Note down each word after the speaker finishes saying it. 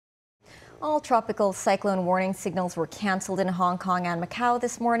All tropical cyclone warning signals were cancelled in Hong Kong and Macau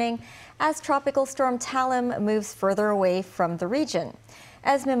this morning as Tropical Storm Talim moves further away from the region.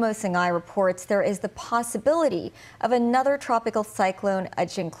 As Mimo Singai reports, there is the possibility of another tropical cyclone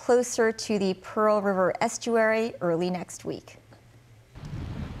edging closer to the Pearl River estuary early next week.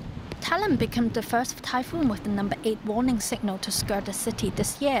 Talim became the first typhoon with the number 8 warning signal to skirt the city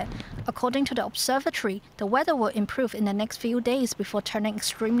this year. According to the observatory, the weather will improve in the next few days before turning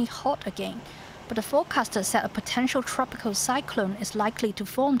extremely hot again. But the forecaster said a potential tropical cyclone is likely to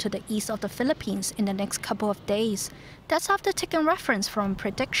form to the east of the Philippines in the next couple of days. That's after taking reference from a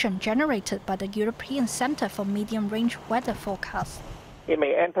prediction generated by the European Center for Medium-Range Weather Forecast. It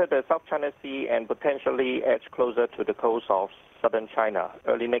may enter the South China Sea and potentially edge closer to the coast of southern China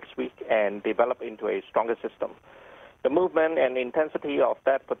early next week and develop into a stronger system. The movement and intensity of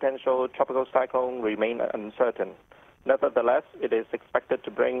that potential tropical cyclone remain uncertain. Nevertheless, it is expected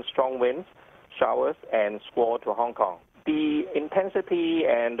to bring strong winds, showers, and squall to Hong Kong. The intensity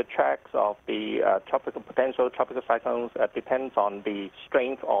and the tracks of the potential tropical cyclones depends on the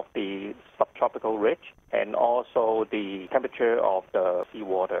strength of the subtropical ridge and also the temperature of the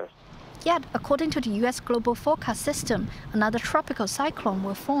seawater. Yet, according to the U.S. Global Forecast System, another tropical cyclone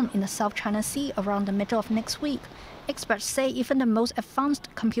will form in the South China Sea around the middle of next week. Experts say even the most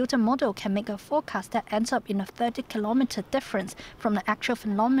advanced computer model can make a forecast that ends up in a 30-kilometer difference from the actual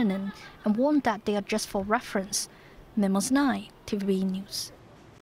phenomenon and warn that they are just for reference. Mimo Singai, TVB News.